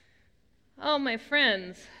Oh, my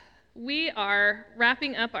friends, we are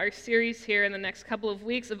wrapping up our series here in the next couple of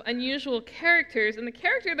weeks of unusual characters, and the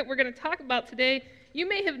character that we're going to talk about today, you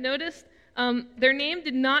may have noticed their name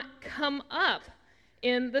did not come up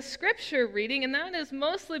in the scripture reading, and that is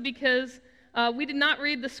mostly because we did not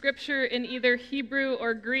read the scripture in either Hebrew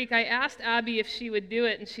or Greek. I asked Abby if she would do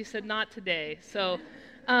it, and she said not today.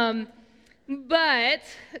 But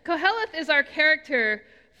Koheleth is our character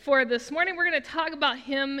for this morning. We're going to talk about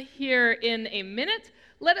him here in a minute.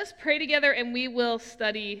 Let us pray together and we will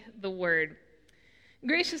study the word.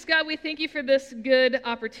 Gracious God, we thank you for this good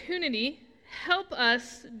opportunity. Help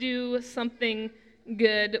us do something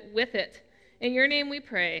good with it. In your name we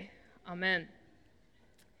pray. Amen.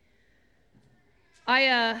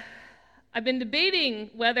 I've been debating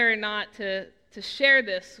whether or not to share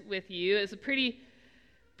this with you. It's a pretty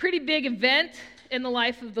big event in the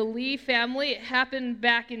life of the Lee family. It happened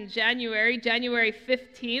back in January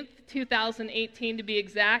 15th, 2018 to be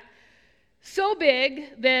exact. So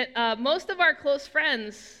big that most of our close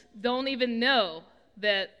friends don't even know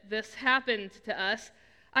that this happened to us.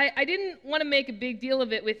 I didn't want to make a big deal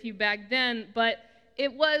of it with you back then, but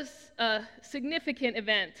it was a significant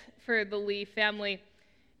event for the Lee family.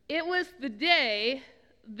 It was the day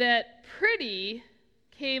that Pretty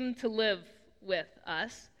came to live with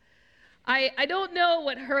us. I don't know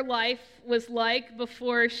what her life was like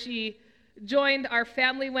before she joined our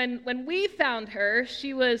family. When we found her,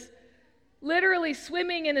 she was literally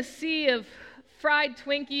swimming in a sea of fried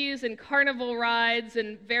Twinkies and carnival rides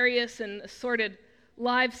and various and assorted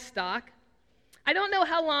livestock. I don't know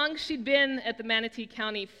how long she'd been at the Manatee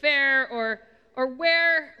County Fair or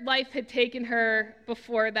where life had taken her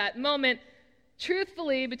before that moment.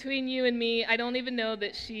 Truthfully, between you and me, I don't even know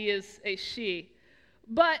that she is a she.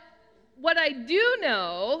 But what I do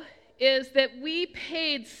know is that we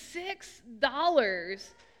paid $6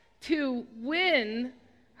 to win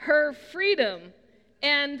her freedom.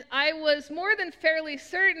 And I was more than fairly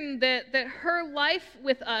certain that her life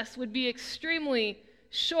with us would be extremely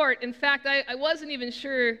short. In fact, I wasn't even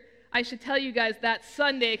sure I should tell you guys that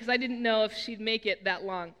Sunday because I didn't know if she'd make it that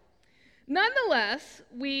long. Nonetheless,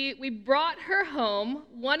 we brought her home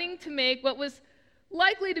wanting to make what was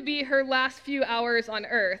likely to be her last few hours on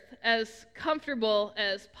earth as comfortable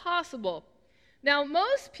as possible. Now,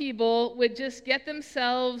 most people would just get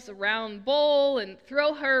themselves a round bowl and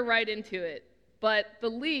throw her right into it. But the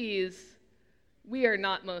Lees, we are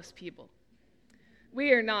not most people.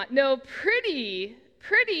 We are not. No, Pretty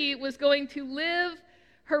was going to live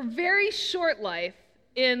her very short life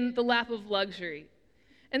in the lap of luxury.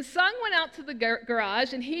 And Sung went out to the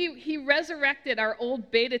garage, and he resurrected our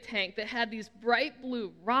old beta tank that had these bright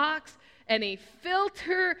blue rocks and a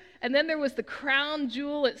filter, and then there was the crown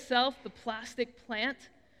jewel itself, the plastic plant.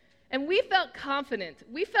 And we felt confident.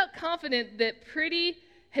 We felt confident that Pretty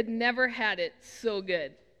had never had it so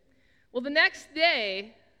good. Well, the next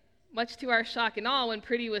day, much to our shock and awe, when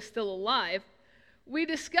Pretty was still alive, we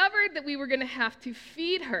discovered that we were going to have to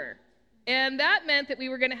feed her. And that meant that we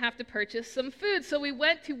were going to have to purchase some food. So we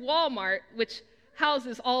went to Walmart, which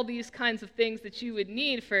houses all these kinds of things that you would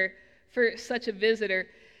need for such a visitor.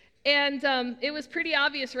 And it was pretty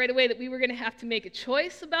obvious right away that we were going to have to make a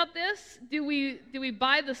choice about this. Do we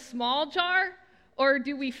buy the small jar, or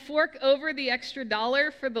do we fork over the extra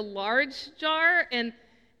 $1 for the large jar? And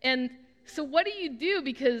so what do?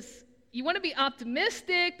 Because you want to be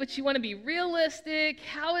optimistic, but you want to be realistic.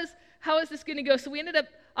 How is this going to go? So we ended up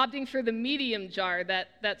opting for the medium jar,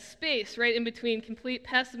 that space right in between complete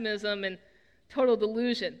pessimism and total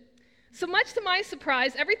delusion. So much to my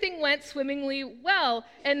surprise, everything went swimmingly well,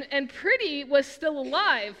 and Pretty was still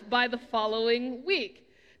alive by the following week.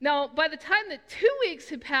 Now, by the time that 2 weeks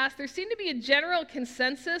had passed, there seemed to be a general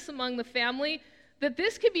consensus among the family that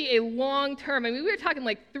this could be a long-term, we were talking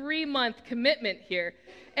like 3-month commitment here,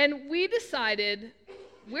 and we decided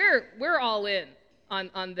we're all in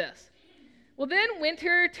on this. Well, then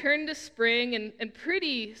winter turned to spring, and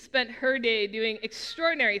Pretty spent her day doing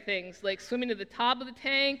extraordinary things, like swimming to the top of the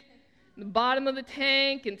tank, the bottom of the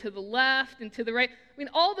tank, and to the left, and to the right.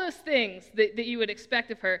 All those things that you would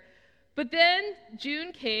expect of her. But then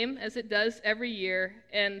June came, as it does every year,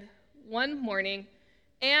 and one morning,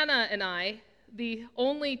 Anna and I, the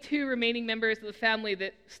only 2 remaining members of the family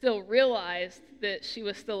that still realized that she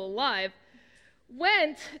was still alive,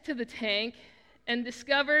 went to the tank and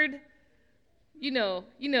discovered, you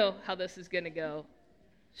know how this is going to go.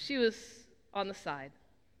 She was on the side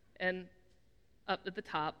and up at the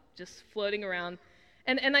top, just floating around.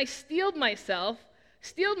 And I steeled myself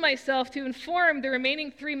to inform the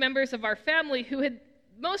remaining 3 members of our family who had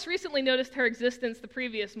most recently noticed her existence the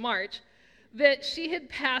previous March that she had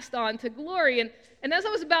passed on to glory. And as I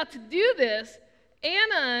was about to do this,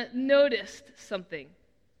 Anna noticed something.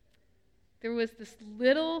 There was this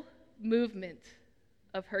little movement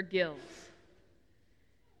of her gills.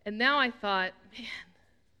 And now I thought, man,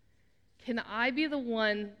 can I be the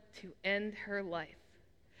one to end her life?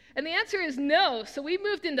 And the answer is no, so we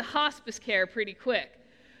moved into hospice care pretty quick.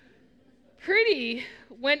 Pretty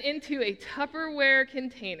went into a Tupperware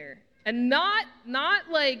container, and not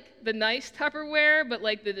like the nice Tupperware, but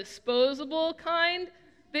like the disposable kind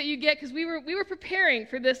that you get, because we were preparing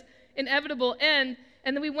for this inevitable end,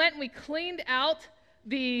 and then we went and we cleaned out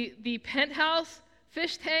the penthouse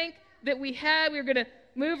fish tank that we had. We were going to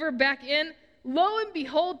move her back in. Lo and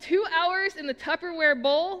behold, 2 hours in the Tupperware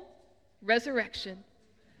bowl, resurrection.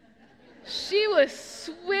 She was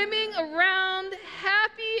swimming around,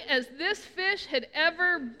 happy as this fish had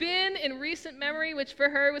ever been in recent memory, which for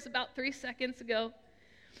her was about 3 seconds ago.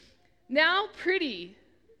 Now Pretty,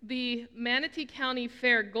 the Manatee County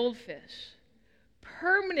Fair goldfish,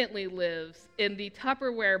 permanently lives in the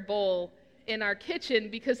Tupperware bowl in our kitchen,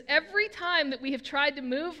 because every time that we have tried to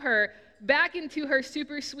move her back into her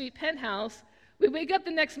super sweet penthouse, we wake up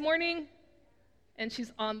the next morning and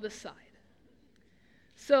she's on the side.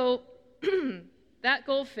 So that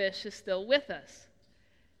goldfish is still with us.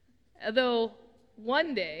 Although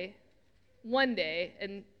one day,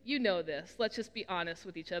 and you know this, let's just be honest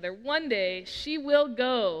with each other, one day she will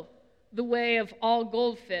go the way of all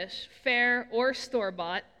goldfish, fair or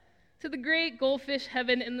store-bought, to the great goldfish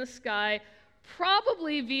heaven in the sky,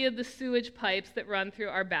 probably via the sewage pipes that run through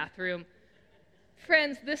our bathroom.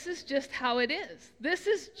 Friends, this is just how it is. This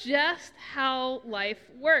is just how life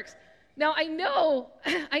works. Now, I know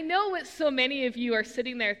what so many of you are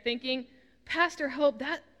sitting there thinking, Pastor Hope,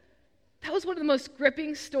 that was one of the most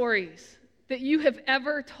gripping stories that you have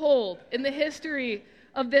ever told in the history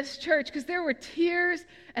of this church, because there were tears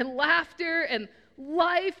and laughter and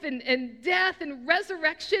life and death and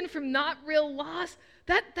resurrection from not real loss.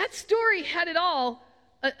 That story had it all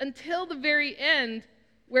until the very end,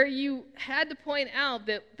 where you had to point out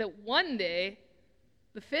that one day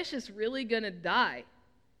the fish is really going to die.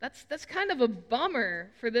 That's kind of a bummer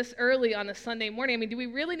for this early on a Sunday morning. I mean, do we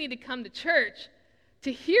really need to come to church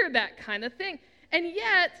to hear that kind of thing? And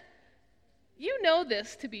yet, you know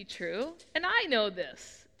this to be true, and I know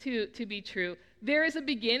this to be true. There is a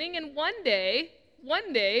beginning, and one day,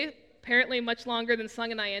 apparently much longer than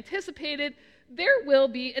Sung and I anticipated, there will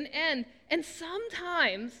be an end. And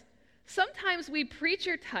sometimes we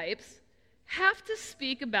preacher types have to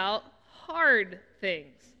speak about hard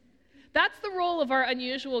things. That's the role of our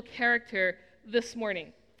unusual character this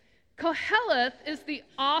morning. Koheleth is the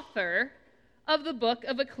author of the book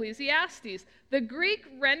of Ecclesiastes. The Greek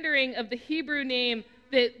rendering of the Hebrew name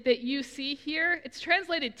that you see here, it's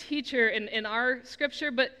translated teacher in our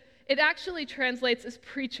scripture, but it actually translates as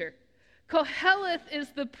preacher. Koheleth is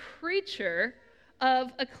the preacher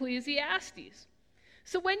of Ecclesiastes.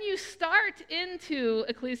 So when you start into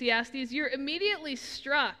Ecclesiastes, you're immediately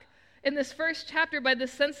struck in this first chapter by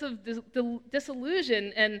this sense of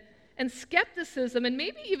disillusion and skepticism, and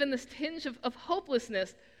maybe even this tinge of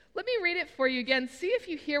hopelessness. Let me read it for you again. See if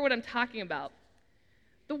you hear what I'm talking about.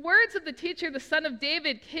 The words of the teacher, the son of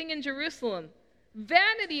David, king in Jerusalem.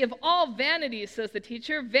 Vanity of all vanities, says the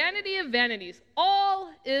teacher, vanity of vanities. All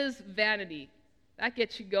is vanity. That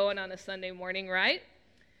gets you going on a Sunday morning, right?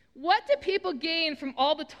 What do people gain from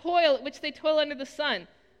all the toil at which they toil under the sun?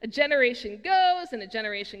 A generation goes and a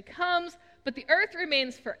generation comes, but the earth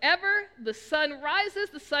remains forever. The sun rises,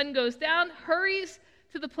 the sun goes down, hurries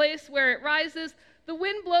to the place where it rises. The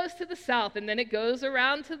wind blows to the south, and then it goes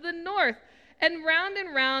around to the north. And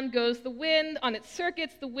round goes the wind. On its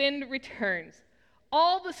circuits, the wind returns.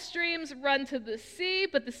 All the streams run to the sea,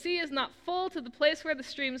 but the sea is not full to the place where the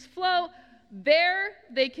streams flow. There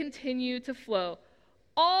they continue to flow.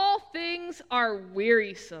 All things are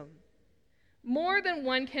wearisome, more than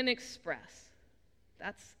one can express.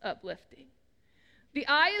 That's uplifting. The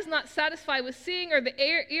eye is not satisfied with seeing, or the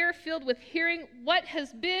ear filled with hearing. What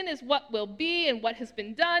has been is what will be, and what has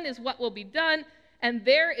been done is what will be done, and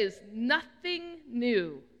there is nothing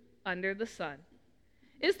new under the sun.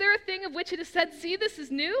 Is there a thing of which it is said, see, this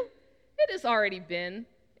is new? It has already been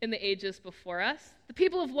in the ages before us. The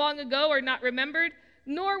people of long ago are not remembered,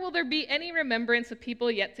 nor will there be any remembrance of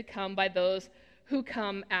people yet to come by those who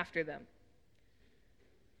come after them.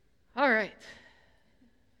 All right.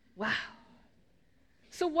 Wow.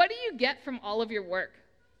 So what do you get from all of your work?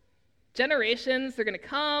 Generations, they're going to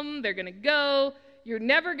come, they're going to go. You're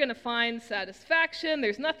never going to find satisfaction.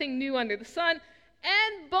 There's nothing new under the sun.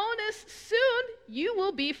 And bonus, soon you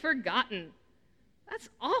will be forgotten. That's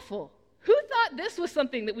awful. Who thought this was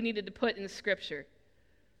something that we needed to put in Scripture?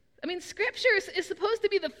 I mean, Scripture is supposed to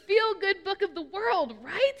be the feel-good book of the world,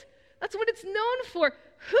 right? That's what it's known for.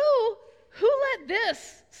 Who let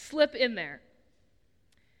this slip in there?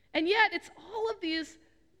 And yet, it's all of these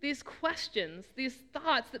questions, these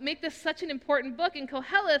thoughts that make this such an important book, and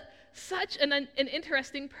Koheleth such an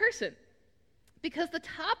interesting person. Because the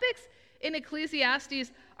topics in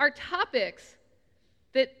Ecclesiastes are topics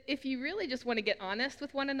that, if you really just want to get honest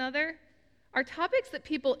with one another, are topics that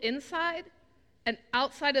people inside and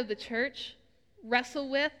outside of the church wrestle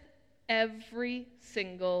with every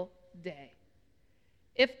single day.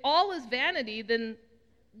 If all is vanity, then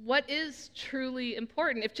what is truly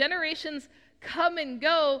important? If generations come and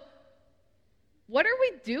go, what are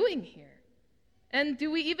we doing here? And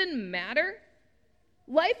do we even matter?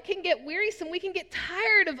 Life can get wearisome. We can get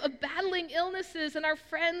tired of battling illnesses, and our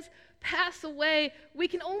friends pass away. We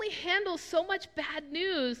can only handle so much bad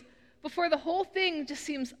news before the whole thing just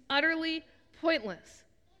seems utterly pointless.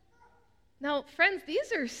 Now, friends,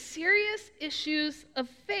 these are serious issues of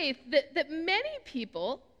faith that many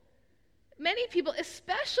people,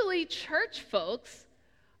 especially church folks,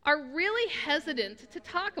 are really hesitant to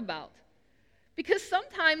talk about. Because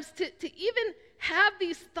sometimes to even have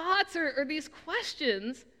these thoughts or these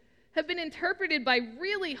questions have been interpreted by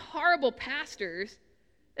really horrible pastors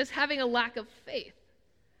as having a lack of faith.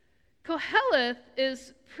 Koheleth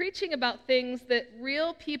is preaching about things that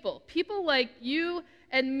real people like you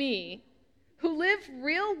and me, who live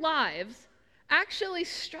real lives, actually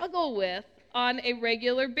struggle with on a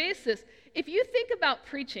regular basis. If you think about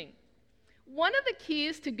preaching, one of the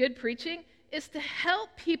keys to good preaching is to help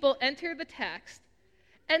people enter the text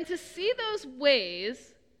and to see those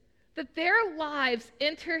ways that their lives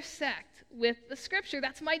intersect with the Scripture.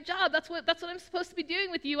 That's my job. That's what I'm supposed to be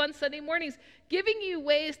doing with you on Sunday mornings, giving you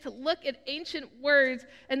ways to look at ancient words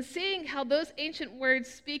and seeing how those ancient words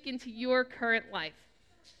speak into your current life.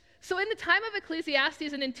 So in the time of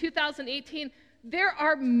Ecclesiastes and in 2018, there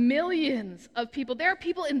are millions of people. There are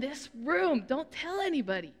people in this room, don't tell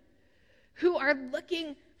anybody, who are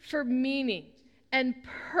looking for meaning and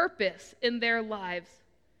purpose in their lives.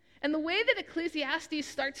 And the way that Ecclesiastes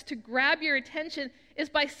starts to grab your attention is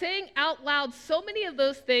by saying out loud so many of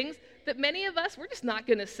those things that many of us, we're just not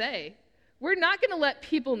going to say. We're not going to let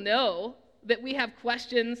people know that we have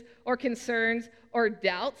questions or concerns or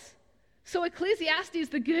doubts. So Ecclesiastes,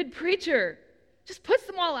 the good preacher, just puts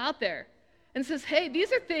them all out there and says, hey,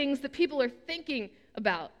 these are things that people are thinking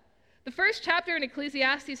about. The first chapter in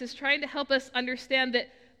Ecclesiastes is trying to help us understand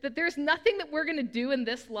that there's nothing that we're going to do in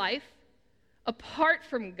this life apart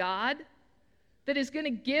from God that is going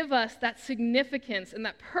to give us that significance and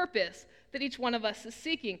that purpose that each one of us is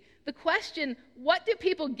seeking. The question, what do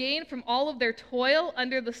people gain from all of their toil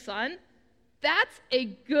under the sun? That's a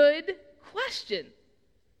good question.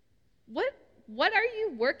 What are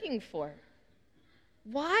you working for?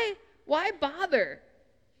 Why bother?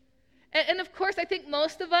 And of course, I think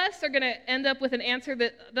most of us are going to end up with an answer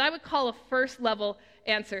that I would call a first-level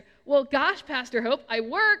answer. Well, gosh, Pastor Hope, I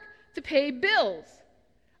work to pay bills.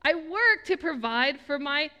 I work to provide for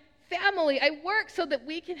my family. I work so that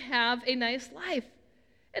we can have a nice life.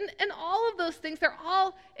 And all of those things, they're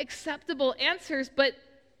all acceptable answers, but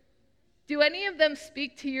do any of them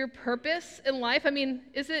speak to your purpose in life? I mean,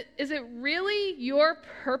 is it really your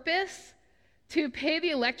purpose to pay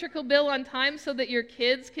the electrical bill on time so that your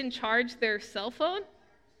kids can charge their cell phone?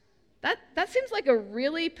 That seems like a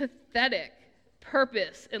really pathetic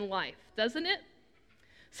purpose in life, doesn't it?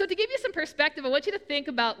 So to give you some perspective, I want you to think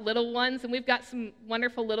about little ones, and we've got some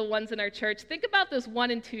wonderful little ones in our church. Think about those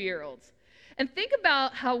 1- and 2-year-olds. And think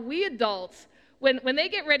about how we adults, when they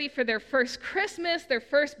get ready for their first Christmas, their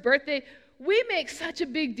first birthday, we make such a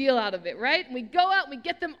big deal out of it, right? And we go out and we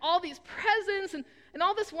get them all these presents and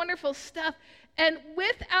all this wonderful stuff. And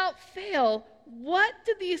without fail, what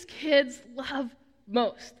do these kids love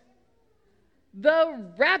most? The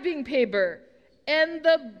wrapping paper and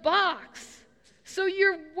the box. So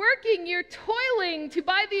you're working, you're toiling to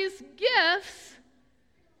buy these gifts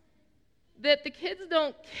that the kids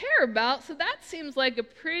don't care about, so that seems like a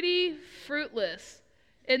pretty fruitless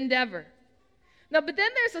endeavor. Now, but then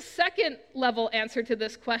there's a second level answer to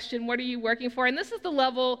this question, what are you working for? And this is the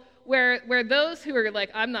level where those who are like,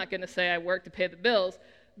 I'm not going to say I work to pay the bills,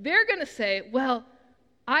 they're going to say, well,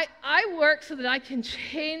 I work so that I can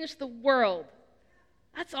change the world.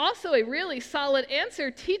 That's also a really solid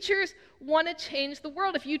answer. Teachers want to change the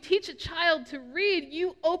world. If you teach a child to read,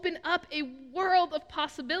 you open up a world of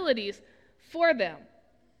possibilities for them.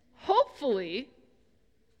 Hopefully,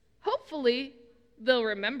 they'll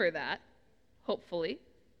remember that. Hopefully.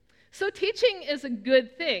 So teaching is a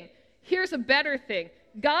good thing. here's a better thing.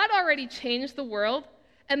 God already changed the world,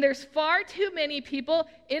 and there's far too many people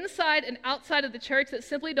inside and outside of the church that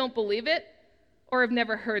simply don't believe it or have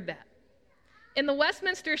never heard that. In the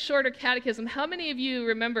Westminster Shorter Catechism, how many of you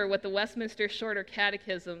remember what the Westminster Shorter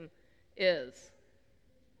Catechism is?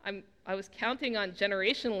 I was counting on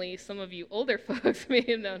generationally, some of you older folks may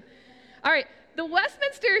have known. All right, the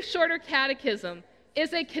Westminster Shorter Catechism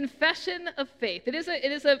is a confession of faith. It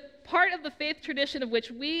is a part of the faith tradition of which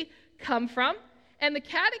we come from, and the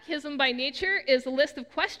catechism by nature is a list of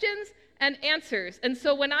questions and answers. And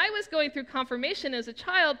so when I was going through confirmation as a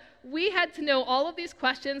child, we had to know all of these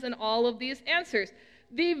questions and all of these answers.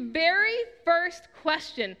 The very first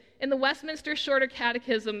question in the Westminster Shorter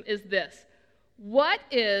Catechism is this: what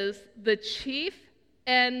is the chief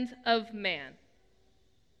end of man?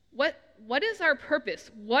 What is our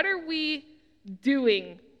purpose? What are we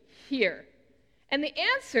doing here? And the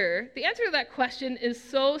answer to that question is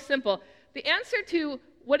so simple. The answer to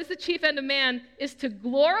what is the chief end of man is to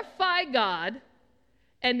glorify God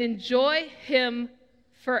and enjoy him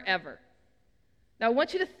forever. Now, I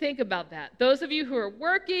want you to think about that. Those of you who are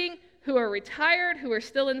working, who are retired, who are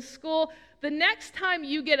still in school, the next time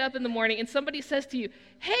you get up in the morning and somebody says to you,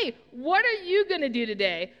 hey, what are you going to do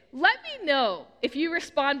today? Let me know. If you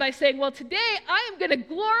respond by saying, well, today I am going to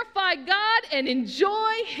glorify God and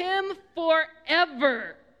enjoy him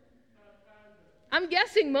forever. I'm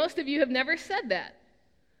guessing most of you have never said that.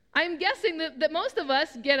 I'm guessing that most of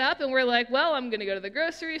us get up and we're like, well, I'm going to go to the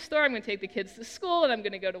grocery store, I'm going to take the kids to school, and I'm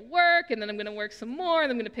going to go to work, and then I'm going to work some more,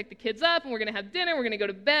 and I'm going to pick the kids up, and we're going to have dinner, we're going to go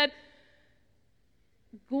to bed.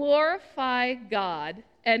 Glorify God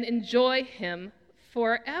and enjoy him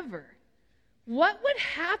forever. What would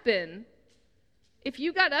happen if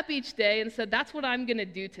you got up each day and said, that's what I'm going to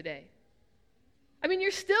do today? I mean,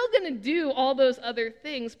 you're still going to do all those other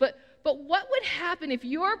things, but what would happen if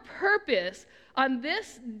your purpose on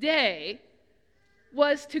this day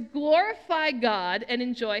was to glorify God and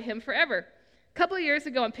enjoy him forever? A couple of years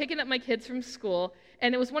ago, I'm picking up my kids from school,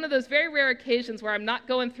 and it was one of those very rare occasions where I'm not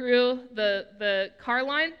going through the car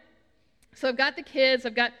line. So I've got the kids,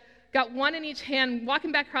 I've got one in each hand,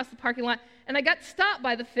 walking back across the parking lot, and I got stopped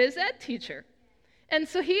by the phys ed teacher. And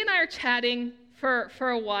so he and I are chatting for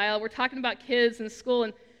a while. We're talking about kids and school,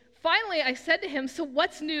 and finally I said to him, so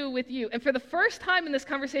what's new with you? And for the first time in this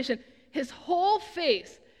conversation, his whole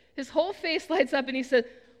face lights up, and he said,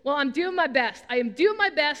 well, I'm doing my best. I am doing my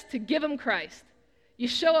best to give them Christ. You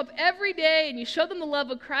show up every day and you show them the love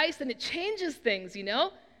of Christ, and it changes things, you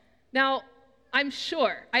know? Now, I'm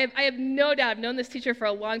sure, I have no doubt, I've known this teacher for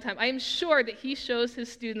a long time, I am sure that he shows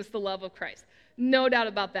his students the love of Christ. No doubt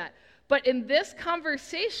about that. But in this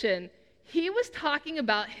conversation, he was talking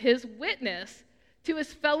about his witness to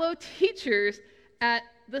his fellow teachers at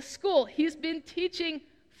the school. He's been teaching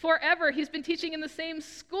forever. He's been teaching in the same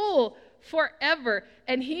school forever.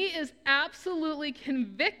 And he is absolutely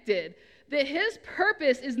convicted that his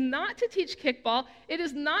purpose is not to teach kickball. It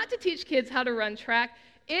is not to teach kids how to run track.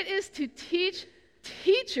 It is to teach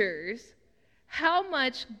teachers how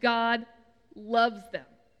much God loves them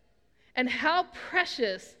and how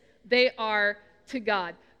precious they are to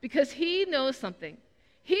God. Because he knows something.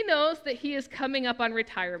 He knows that he is coming up on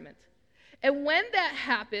retirement. And when that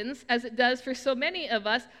happens, as it does for so many of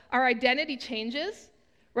us, our identity changes,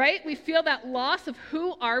 right? We feel that loss of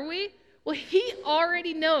who are we? Well, he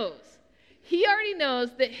already knows. He already knows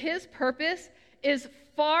that his purpose is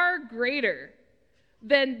far greater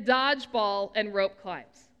than dodgeball and rope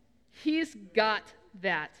climbs. He's got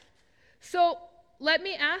that. So let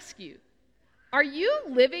me ask you, are you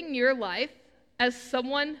living your life as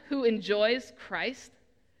someone who enjoys Christ?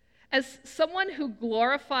 As someone who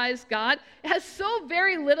glorifies God? It has so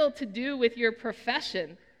very little to do with your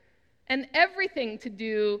profession and everything to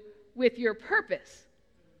do with your purpose.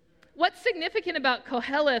 What's significant about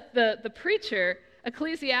Koheleth, the preacher,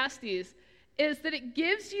 Ecclesiastes, is that it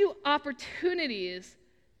gives you opportunities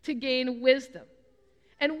to gain wisdom.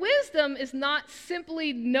 And wisdom is not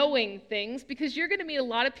simply knowing things, because you're going to meet a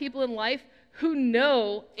lot of people in life who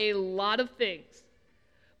know a lot of things.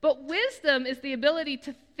 But wisdom is the ability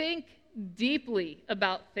to think deeply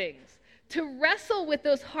about things, to wrestle with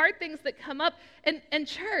those hard things that come up. And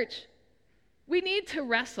church, we need to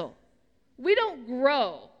wrestle. We don't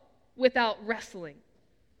grow without wrestling.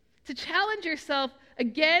 To challenge yourself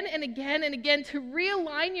again and again and again, to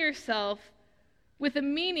realign yourself with a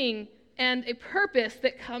meaning and a purpose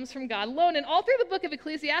that comes from God alone. And all through the book of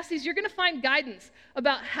Ecclesiastes, you're going to find guidance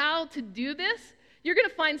about how to do this. You're going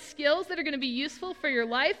to find skills that are going to be useful for your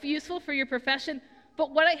life, useful for your profession.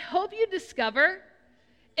 But what I hope you discover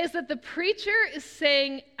is that the preacher is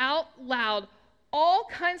saying out loud all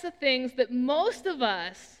kinds of things that most of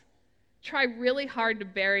us try really hard to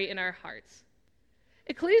bury in our hearts.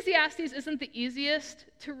 Ecclesiastes isn't the easiest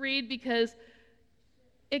to read because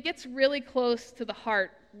it gets really close to the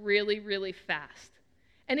heart really, really fast.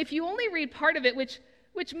 And if you only read part of it, which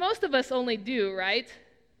most of us only do, right?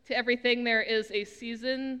 To everything there is a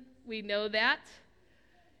season, we know that.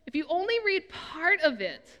 If you only read part of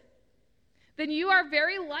it, then you are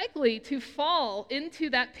very likely to fall into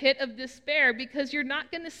that pit of despair because you're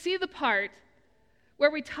not going to see the part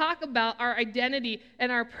where we talk about our identity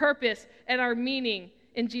and our purpose and our meaning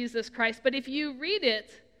in Jesus Christ. But if you read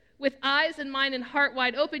it with eyes and mind and heart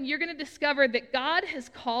wide open, you're going to discover that God has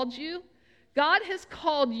called you. God has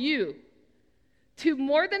called you to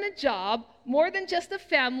more than a job, more than just a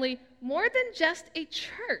family, more than just a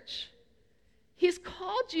church. He's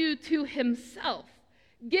called you to himself,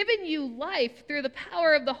 given you life through the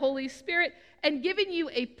power of the Holy Spirit, and given you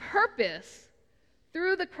a purpose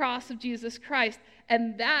through the cross of Jesus Christ.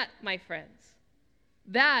 And that, my friends,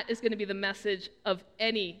 that is going to be the message of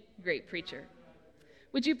any great preacher.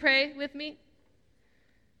 Would you pray with me?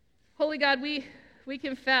 Holy God, we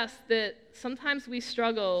confess that sometimes we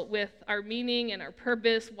struggle with our meaning and our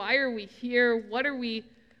purpose. Why are we here? What are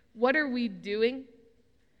we doing?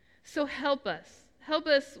 So help us. Help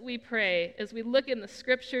us, we pray, as we look in the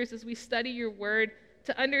scriptures, as we study your word,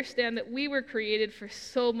 to understand that we were created for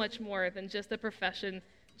so much more than just a profession,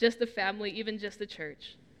 just a family, even just a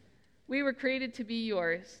church. We were created to be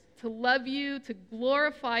yours, to love you, to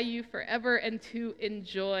glorify you forever, and to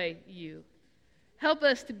enjoy you. Help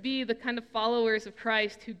us to be the kind of followers of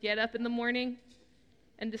Christ who get up in the morning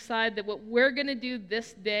and decide that what we're going to do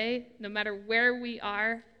this day, no matter where we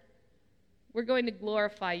are, we're going to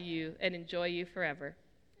glorify you and enjoy you forever.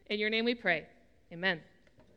 In your name we pray. Amen.